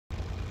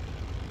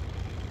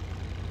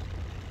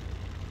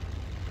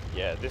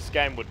Yeah, this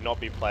game would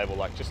not be playable,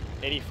 like just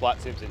any flight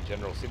sims in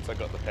general, since I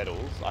got the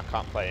pedals, I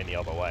can't play any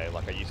other way.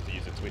 Like I used to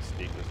use a twist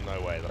stick, there's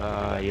no way that I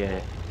can do that yeah.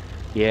 anymore.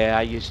 Yeah,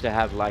 I used to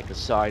have like a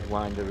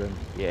Sidewinder and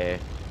yeah.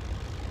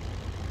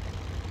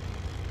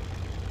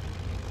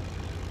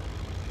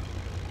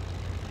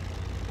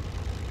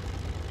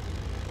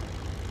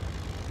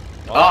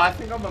 Oh, I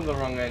think I'm on the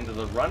wrong end of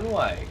the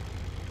runway.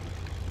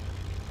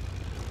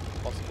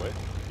 Possibly.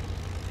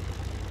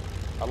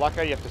 I like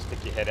how you have to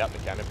stick your head out the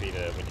canopy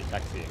to when you're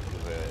taxiing.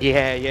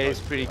 Yeah, it's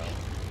pretty.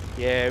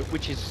 Yeah,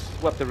 which is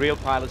what the real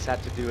pilots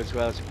had to do as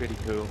well. It's pretty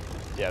cool.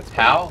 Yeah, it's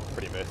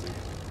pretty immersive.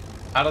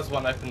 How does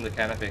one open the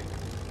canopy?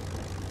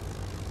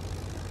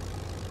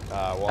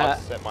 Well, I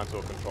set mine to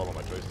a control on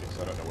my joystick,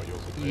 so I don't know what yours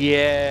would be.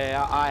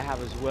 Yeah, I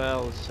have as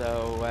well.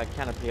 So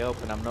canopy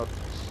open. I'm not.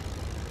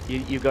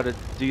 You got to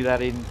do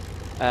that in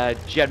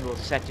general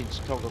settings.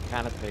 Toggle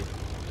canopy.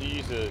 Do you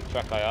use a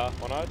track IR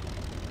one-eyed?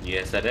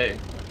 Yes, I do.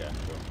 Okay,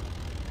 cool.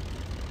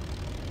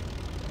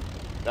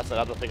 That's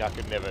another thing I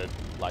could never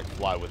like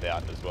fly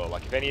without as well.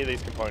 Like if any of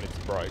these components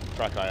broke,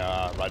 track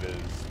IR, rudders,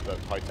 the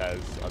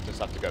POTAS, I'll just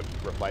have to go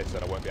replace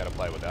it. I won't be able to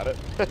play without it.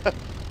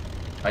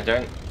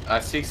 I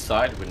see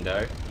side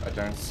window. I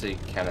don't see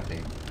canopy.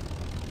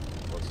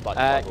 Well,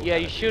 yeah,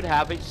 you should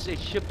have. It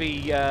should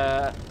be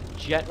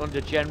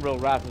under general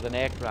rather than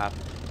aircraft.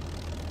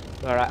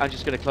 All right, I'm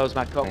just going to close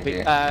my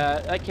cockpit.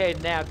 Okay,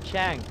 now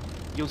Chang,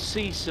 you'll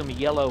see some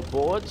yellow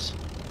boards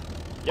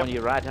on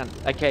your right hand.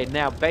 Okay,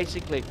 now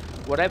basically,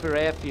 whatever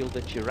airfield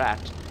that you're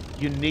at,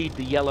 you need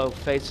the yellow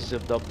faces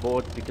of the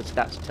board because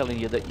that's telling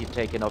you that you're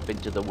taking off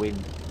into the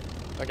wind.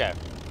 Okay.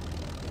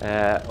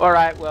 All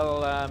right.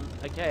 Well,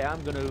 okay.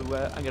 I'm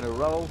gonna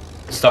roll.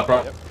 Stop.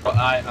 I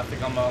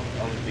think I'm on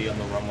the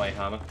runway,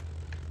 Hannah.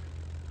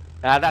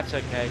 That's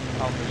okay.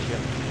 I'll push you.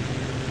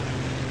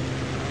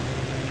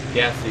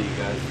 Yeah, I see you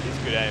guys. It's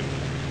good aim.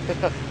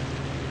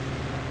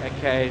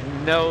 Okay,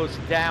 nose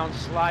down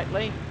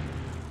slightly.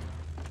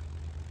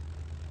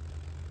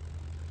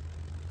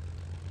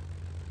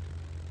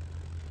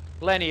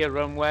 Plenty of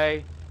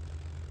runway.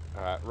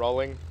 Alright,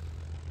 rolling.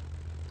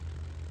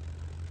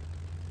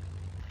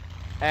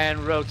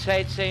 And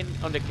rotating,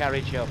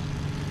 undercarriage up.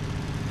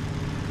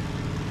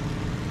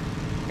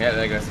 Yeah,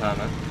 there goes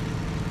Hannah.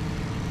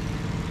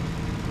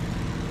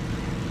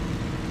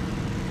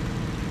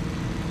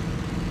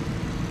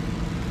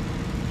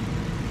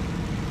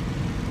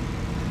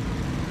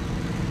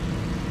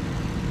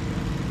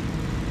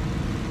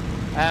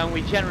 And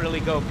we generally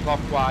go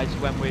clockwise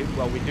when we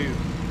do.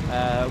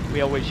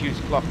 We always use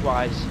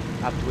clockwise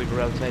after we've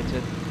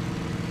rotated.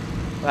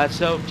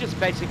 So just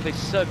basically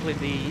circling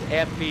the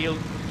airfield.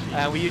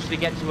 We usually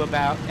get to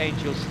about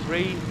Angels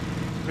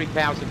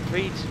 3,000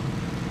 feet.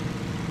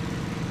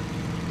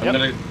 I'm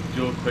going to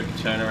do a quick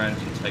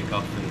turnaround and take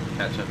off and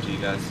catch up to you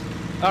guys.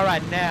 All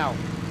right, now,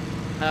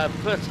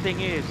 first thing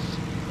is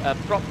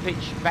prop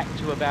pitch back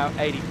to about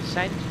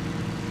 80%.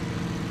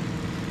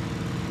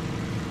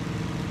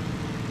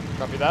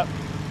 Copy that.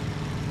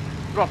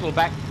 Throttle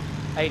back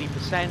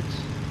 80%.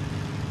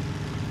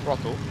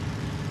 Throttle?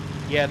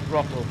 Yeah,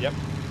 throttle. Yep.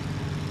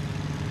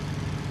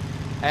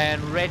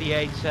 And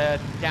radiator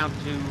down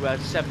to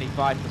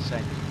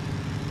 75%.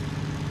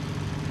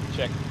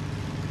 Check.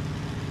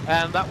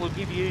 And that will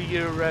give you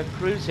your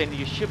cruising.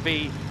 You should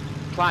be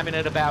climbing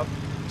at about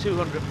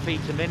 200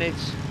 feet a minute.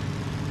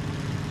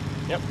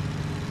 Yep.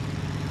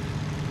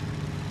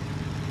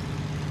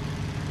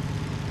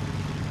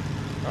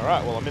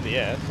 Alright, well I'm in the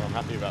air, so I'm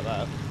happy about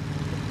that.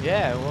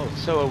 Yeah, well,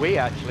 so are we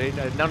actually.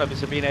 None of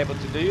us have been able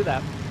to do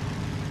that.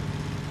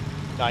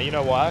 No, you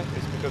know why?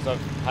 It's because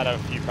I've had a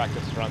few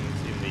practice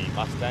runs in the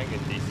Mustang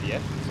and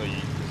DCF, so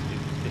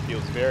it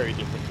feels very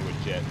different to a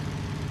jet.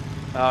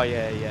 Oh,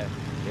 yeah.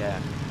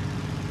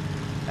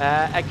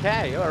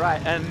 Okay, all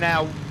right. And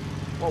now,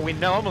 what we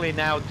normally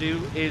now do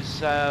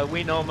is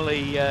we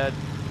normally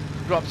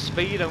drop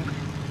speed and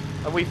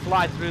we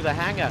fly through the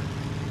hangar.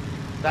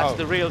 That's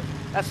the real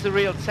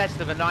test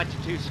of a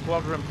 92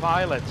 Squadron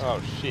pilot. Oh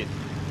shit!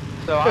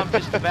 So I'm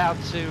just about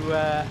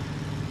to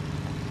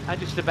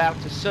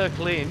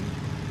circle in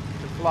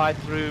to fly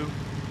through.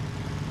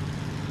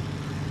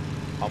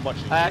 I'm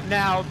watching.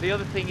 Now the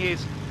other thing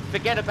is,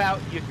 forget about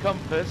your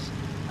compass.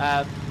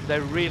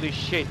 They're really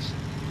shit.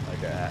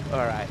 Okay.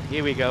 All right,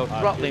 here we go.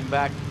 Throttling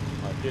back.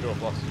 I appear to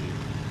have lost you.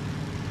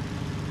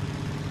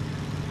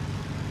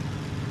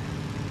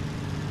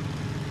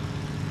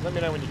 Let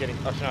me know when you're getting.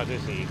 Actually, no, I do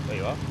see you. There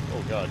you are.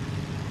 Oh god.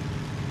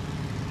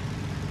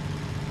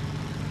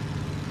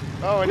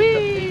 Oh, and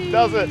he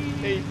does it.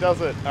 He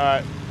does it. All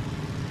right.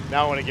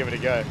 Now I want to give it a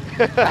go.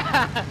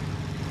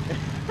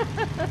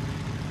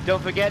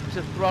 Don't forget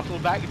to throttle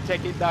back and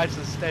take it nice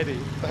and steady.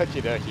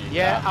 Okie dokie.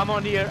 Yeah, I'm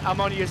on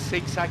your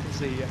 6. I can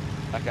see you.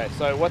 Okay,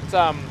 so what's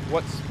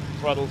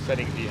throttle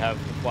settings do you have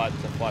to fly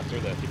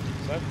through there?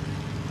 50%?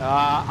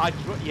 I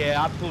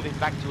pulled it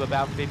back to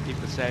about 50%.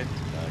 Okie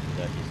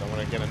dokie. So I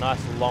want to get a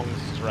nice long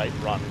straight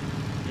run.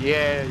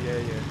 Yeah.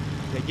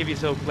 Give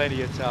yourself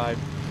plenty of time.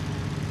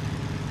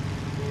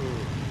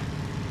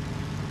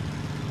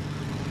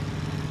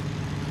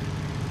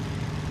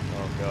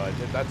 god,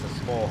 that's a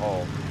small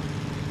hole.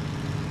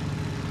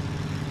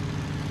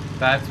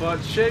 That's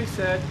what she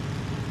said.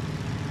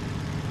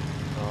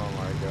 Oh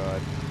my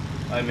god.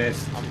 I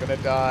missed. I'm gonna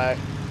die.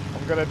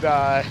 I'm gonna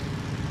die.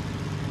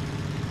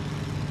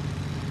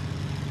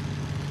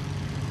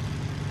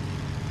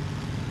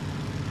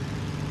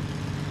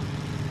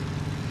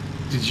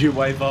 Did you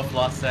wave off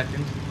last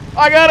second?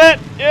 I got it!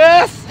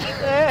 Yes!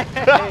 Hey.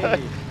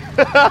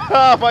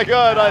 Oh my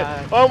god,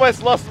 I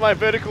almost lost my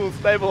vertical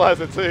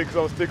stabilizer too because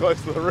I was too close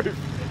to the roof.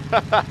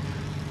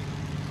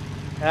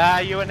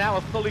 You are now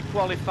a fully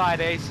qualified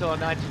ASOR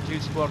 92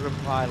 squadron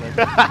pilot.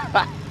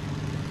 Like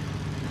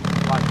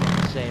on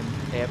the same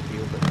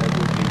airfield, but there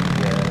will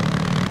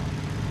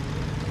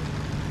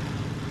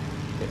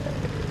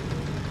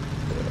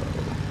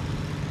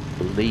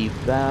be.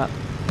 Leave that.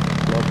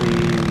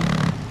 Lobby.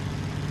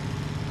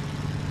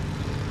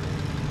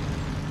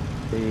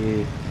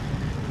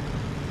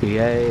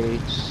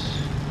 B8.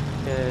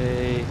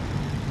 Okay.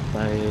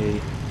 Play.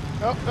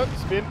 Oh,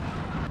 spin.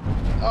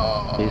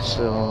 Oh.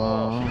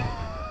 ASOR.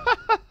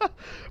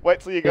 Wait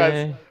till you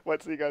guys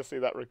see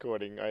that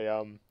recording.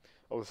 I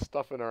was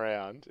stuffing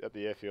around at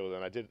the airfield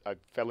and I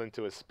fell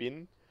into a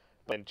spin,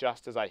 and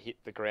just as I hit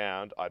the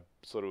ground I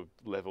sort of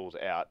leveled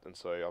out, and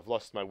so I've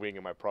lost my wing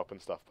and my prop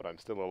and stuff, but I'm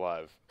still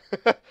alive.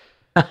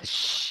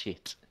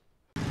 Shit.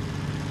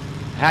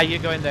 How you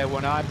going there,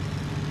 One-Eyed?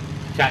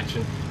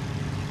 Catching.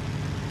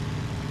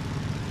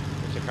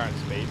 What's your current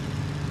speed?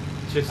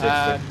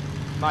 260.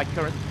 My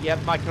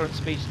current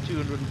speed's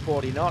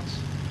 240 knots.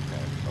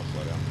 Okay, I'll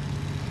slow down.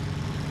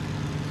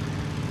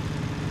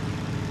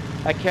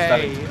 Okay,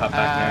 Starting to cut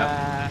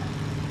back now.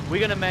 we're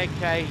gonna make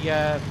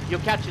a. You'll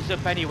catch us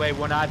up anyway,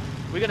 One-Eyed.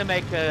 We're gonna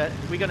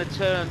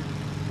turn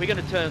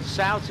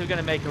south. So we're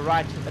gonna make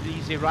an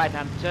easy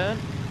right-hand turn.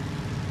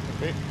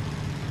 Okay.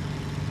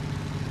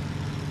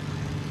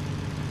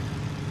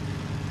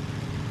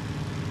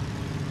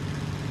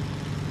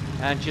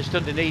 And just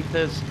underneath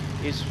us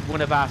is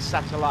one of our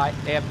satellite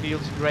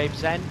airfields,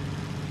 Gravesend.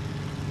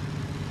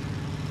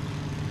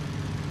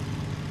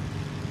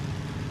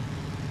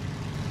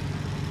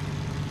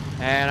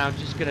 And I'm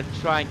just going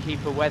to try and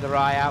keep a weather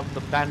eye out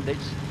for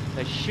bandits.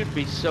 There should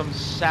be some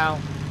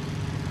south.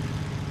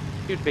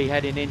 Should be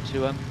heading into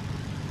them.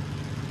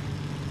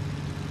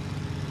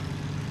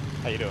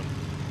 How you doing?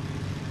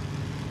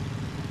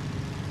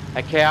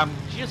 Okay, I'm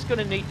just going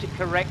to need to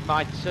correct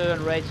my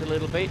turn rate a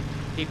little bit.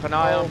 Keep an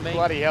eye on me.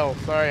 Bloody hell,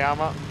 sorry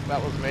Armour,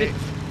 that was me.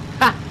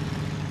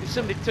 Did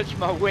somebody touch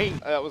my wing?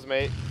 That was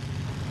me.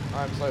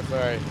 I'm so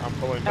sorry, I'm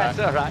pulling back.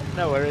 That's alright,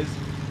 no worries.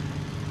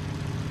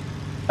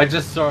 I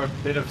just saw a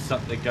bit of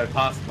something go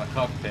past my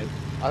cockpit.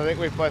 I think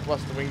we've both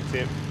lost the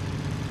wingtip.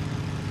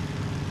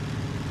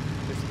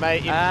 This may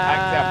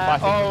impact our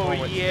fighting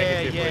performance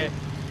negatively.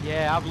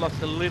 Yeah, I've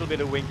lost a little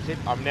bit of wingtip.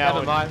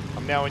 Never mind.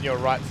 I'm now on your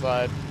right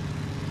side.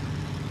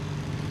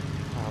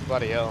 Oh,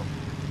 bloody hell.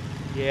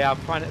 Yeah, I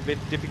find it a bit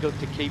difficult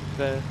to keep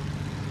the.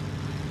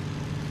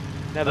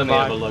 Never Let me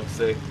have mind. a look,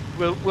 see.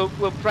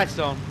 We'll press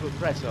on. We'll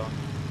press on.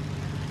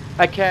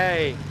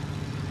 Okay.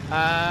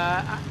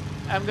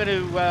 I'm going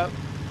to.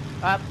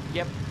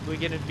 Yep, we're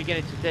going to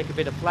beginning to take a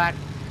bit of flak.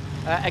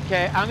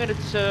 Okay, I'm going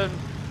to turn.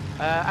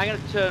 I'm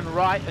going to turn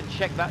right and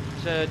check that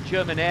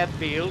German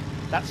airfield,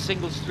 that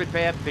single strip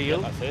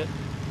airfield. Yeah, that's it.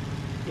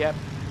 Yep.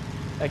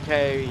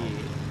 Okay.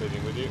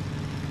 Moving with you.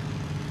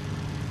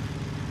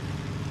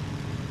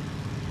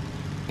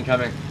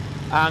 Incoming.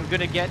 I'm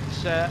going to get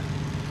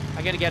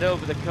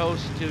over the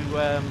coast to.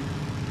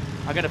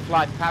 I'm going to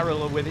fly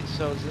parallel with it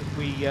so that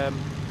we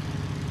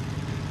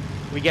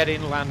get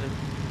inland and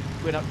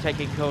we're not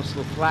taking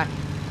coastal flak.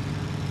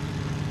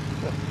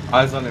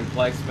 Eyes on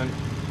emplacement,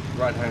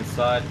 right hand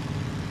side,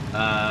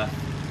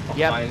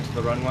 behind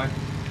the runway.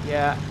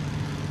 Yeah.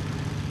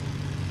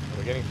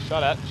 We're getting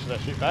shot at. Should I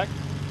shoot back?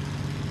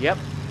 Yep.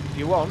 If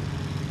you want.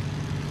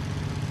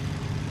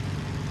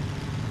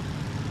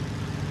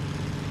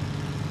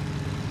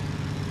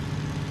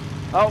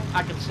 Oh,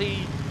 I can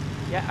see.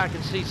 Yeah, I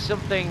can see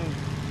something.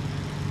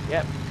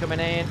 Yep, coming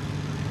in.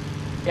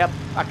 Yep,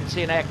 I can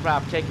see an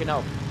aircraft taking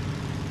off.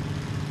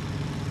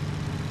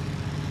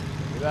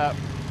 Do that.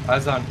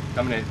 Eyes on,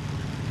 coming in.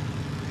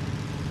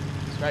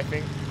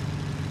 Strafing.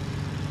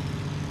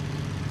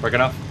 Breaking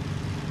off.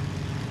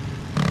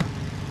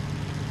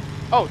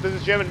 Oh,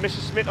 there's a German Mr.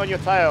 Schmidt on your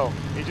tail.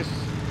 He just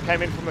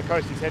came in from the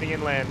coast. He's heading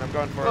inland. I'm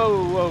going for it.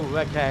 Oh,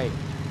 okay.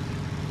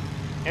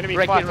 Enemy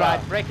Braking fighter.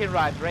 right, braking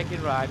right, braking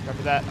right.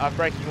 Copy that. I'm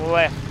braking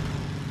left.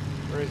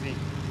 Where is he?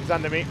 He's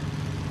under me.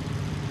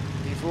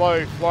 He's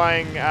low,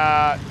 flying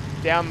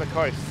down the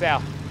coast,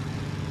 south.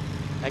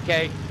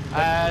 Okay.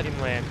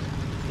 Inland.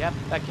 Yep.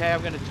 Okay,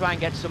 I'm going to try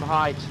and get some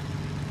height.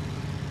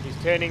 He's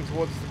turning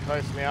towards the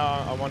coast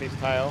now. I'm on his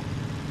tail.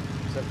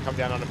 So I've come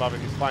down on above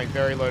him. He's flying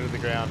very low to the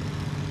ground.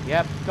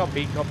 Yep.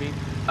 Copy. Copy.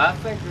 I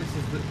think this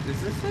is the.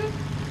 Is this it?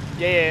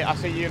 Yeah. I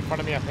see you in front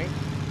of me. I think.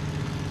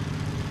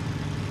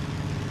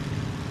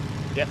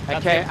 Yep.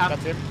 That's Okay. him.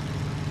 That's him.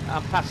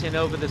 I'm passing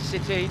over the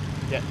city.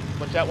 Yeah.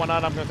 Watch out,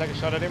 One-Eyed. I'm going to take a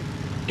shot at him.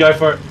 Go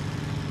for it.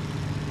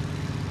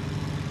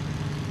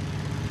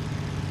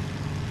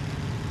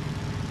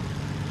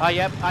 Oh,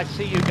 yep, I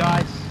see you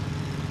guys.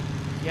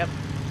 Yep.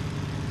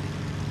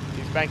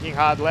 He's banking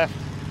hard left.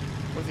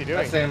 What's he doing?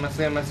 I see him, I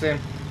see him, I see him.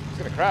 He's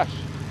gonna crash.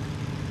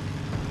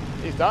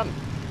 He's done.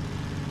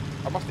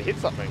 I must have hit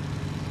something.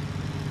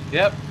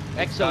 Yep.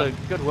 Excellent.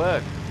 Good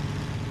work.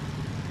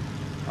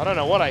 I don't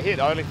know what I hit.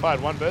 I only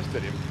fired one burst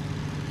at him.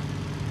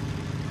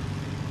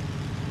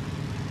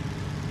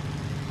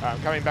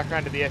 I'm coming back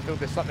around to the airfield.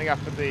 There's something up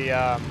at the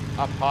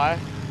up high.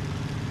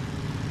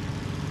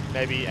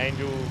 Maybe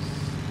Angels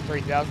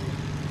 3000.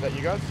 Is that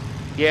you guys?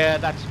 Yeah,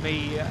 that's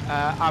me.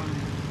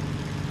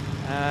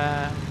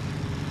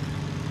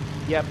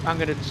 Yep, I'm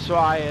going to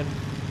try and...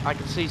 I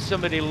can see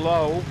somebody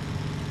low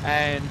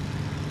and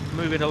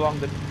moving along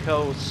the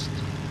coast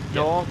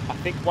north. I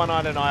think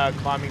One-Eyed and I are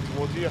climbing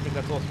towards you. I think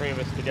that's all three of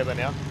us together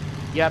now.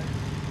 Yep.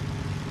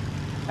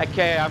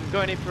 Okay, I'm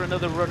going in for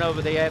another run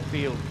over the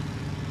airfield.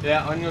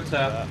 Yeah, on your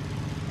tab.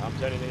 I'm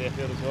turning the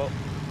airfield as well.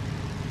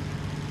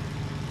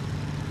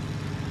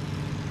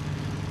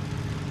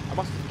 I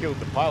must have killed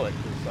the pilot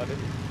because I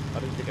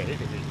didn't think I hit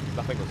anything.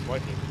 Nothing was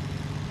smoking.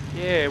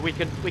 Yeah, we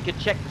can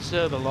check the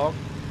server log.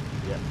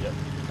 Yep.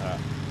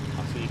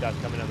 I see you guys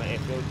coming on the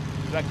airfield.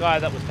 Is that guy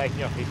that was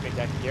taking off, he's been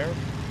taken care of?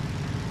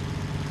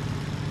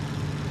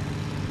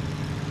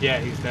 Yeah,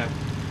 he's dead.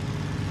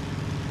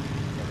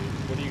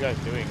 What are you guys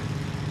doing?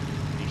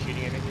 Are you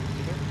shooting anything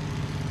particular?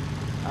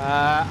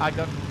 I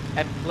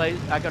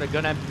got a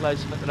gun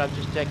emplacement that I've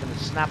just taken a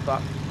snap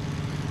up.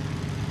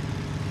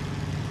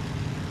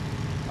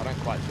 I don't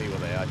quite see where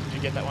they are. Did you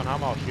get that one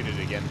home? I'll shoot it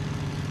again.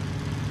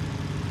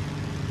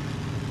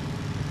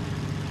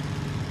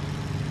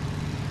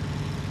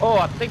 Oh,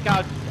 I think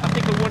a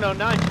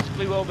 109 just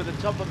flew over the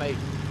top of me.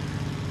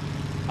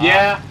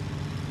 Yeah.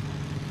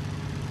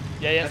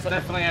 Yeah. That's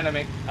definitely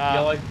enemy.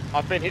 Yellow.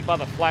 I've been hit by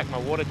the flak. My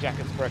water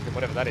jacket's broken,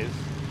 whatever that is.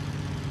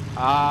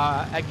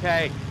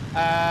 Okay.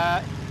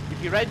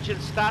 If your engine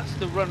starts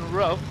to run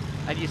rough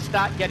and you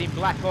start getting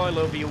black oil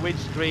over your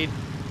windscreen,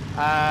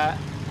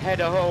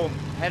 head home.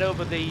 Head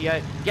over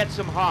the, get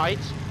some height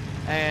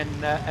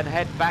and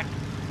head back.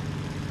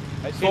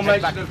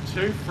 Formation of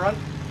 2 front.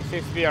 It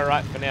seems to be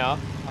alright for now.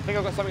 I think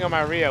I've got something on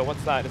my rear.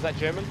 What's that? Is that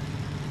German?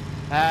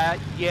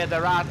 Yeah,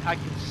 there are. I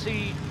can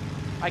see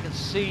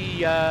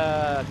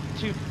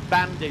 2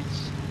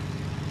 bandits.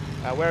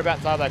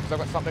 Whereabouts are they? Because I've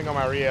got something on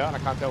my rear and I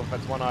can't tell if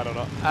that's One-Eyed or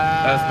not.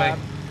 That's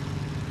me.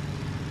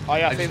 Oh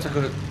yeah, I see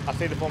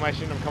the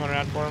formation. I'm coming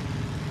around for him.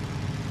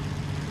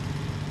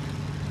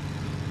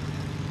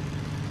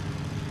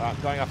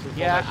 Going up to the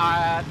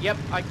formation. Yeah,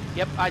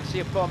 I see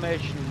a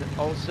formation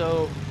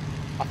also.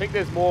 I think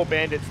there's more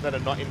bandits that are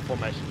not in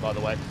formation, by the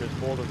way, because there's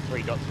more than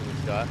 3 dots in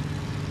this guy.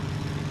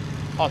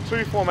 Oh,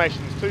 2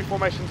 formations. 2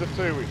 formations of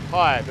 2.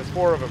 Hi, there's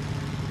 4 of them.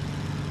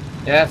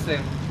 Yeah, I see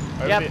him.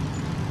 Yep.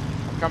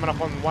 I'm coming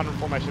up on 1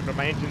 formation, but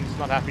my engine's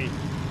not happy.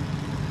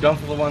 Going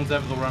for the ones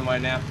over the runway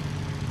now.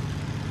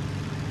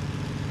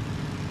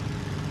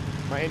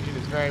 My engine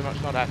is very much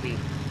not happy.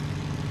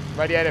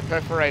 Radiator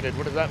perforated.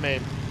 What does that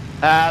mean?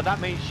 That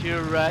means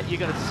you're going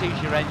to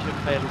seize your engine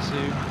fairly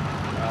soon.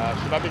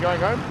 Should I be going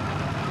home?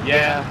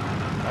 Yeah.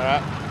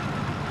 Alright.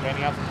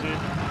 Gaining altitude.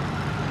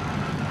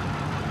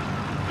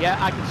 Yeah,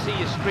 I can see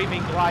you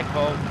screaming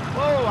glycol.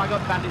 Whoa, I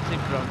got bandits in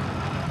front.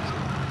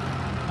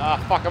 Ah,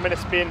 fuck, I'm in a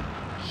spin.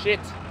 Shit.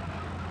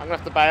 I'm gonna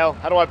have to bail.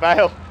 How do I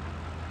bail?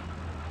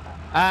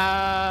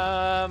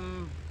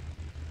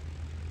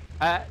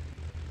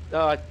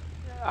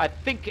 I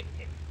think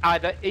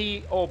either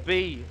E or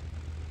B.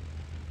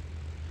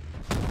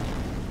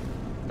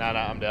 No,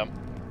 I'm down.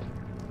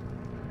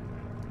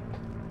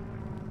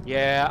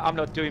 Yeah, I'm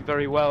not doing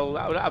very well.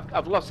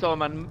 I've lost all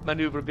my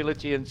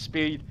maneuverability and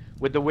speed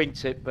with the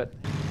wingtip, but...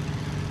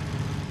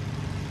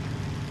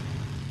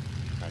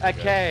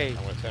 Okay.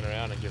 I'm going to turn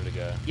around and give it a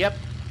go. Yep.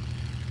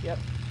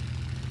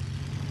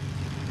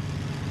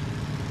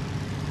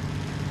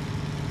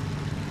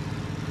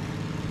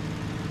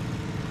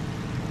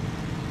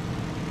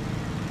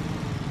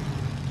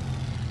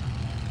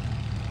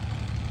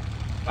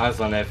 Eyes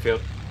on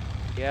airfield.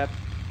 Yep.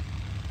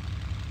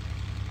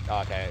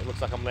 Oh, okay, it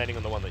looks like I'm landing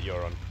on the one that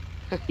you're on.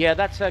 Yeah,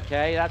 that's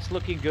okay. That's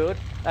looking good.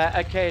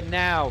 Okay,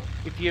 now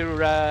if you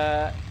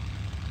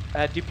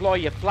deploy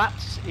your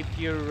flaps, if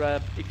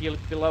you're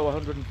below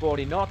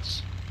 140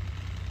 knots.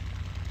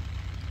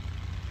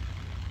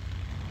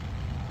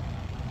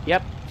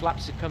 Yep,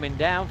 flaps are coming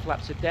down.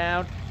 Flaps are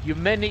down. You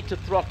may need to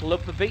throttle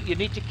up a bit. You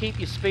need to keep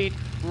your speed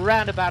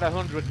around about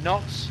 100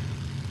 knots.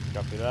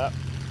 Copy that.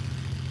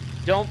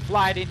 Don't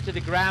fly it into the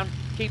ground.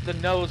 Keep the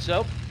nose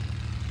up.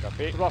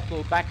 Copy.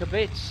 Throttle back a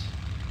bit.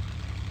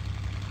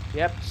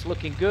 Yep, it's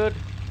looking good.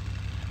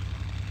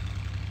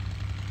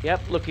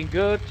 Yep, looking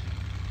good.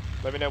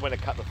 Let me know when to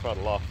cut the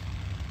throttle off.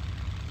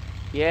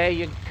 Yeah,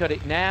 you can cut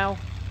it now.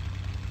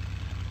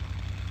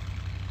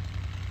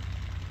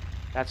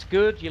 That's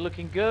good. You're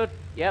looking good.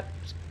 Yep,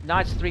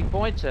 nice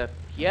 3-pointer.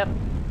 Yep,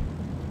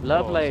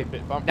 lovely. Oh, it's a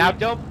bit bumpy. Now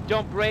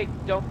don't brake.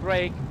 Don't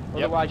brake.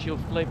 Otherwise you'll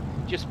flip.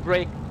 Just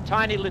brake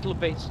tiny little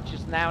bits,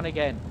 just now and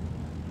again.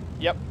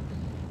 Yep.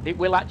 It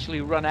will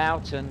actually run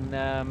out and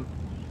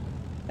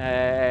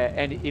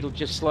and it'll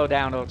just slow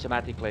down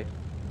automatically.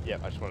 Yeah,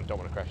 I just don't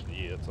want to crash into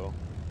you, that's all.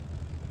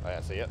 Oh yeah,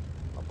 I see it.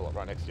 I'll pull up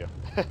right next to you.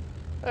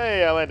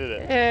 Hey, I landed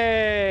it!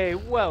 Hey,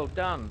 well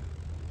done.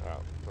 Alright,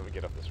 let me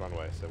get off this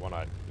runway. So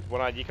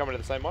One-Eyed, you coming to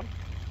the same one?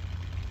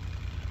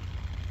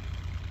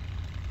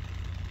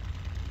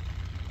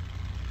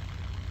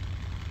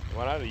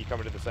 One-Eyed, are you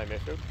coming to the same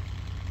airfield?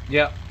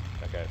 Yeah.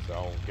 Okay, so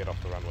I'll get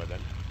off the runway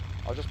then.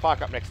 I'll just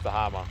park up next to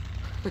Harmer.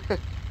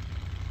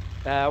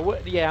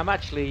 Yeah, I'm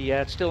actually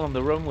still on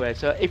the runway.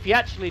 So if you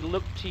actually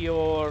look to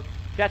your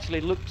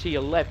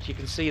left, you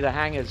can see the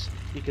hangars.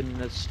 You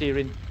can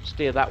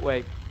steer that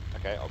way.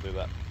 Okay, I'll do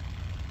that.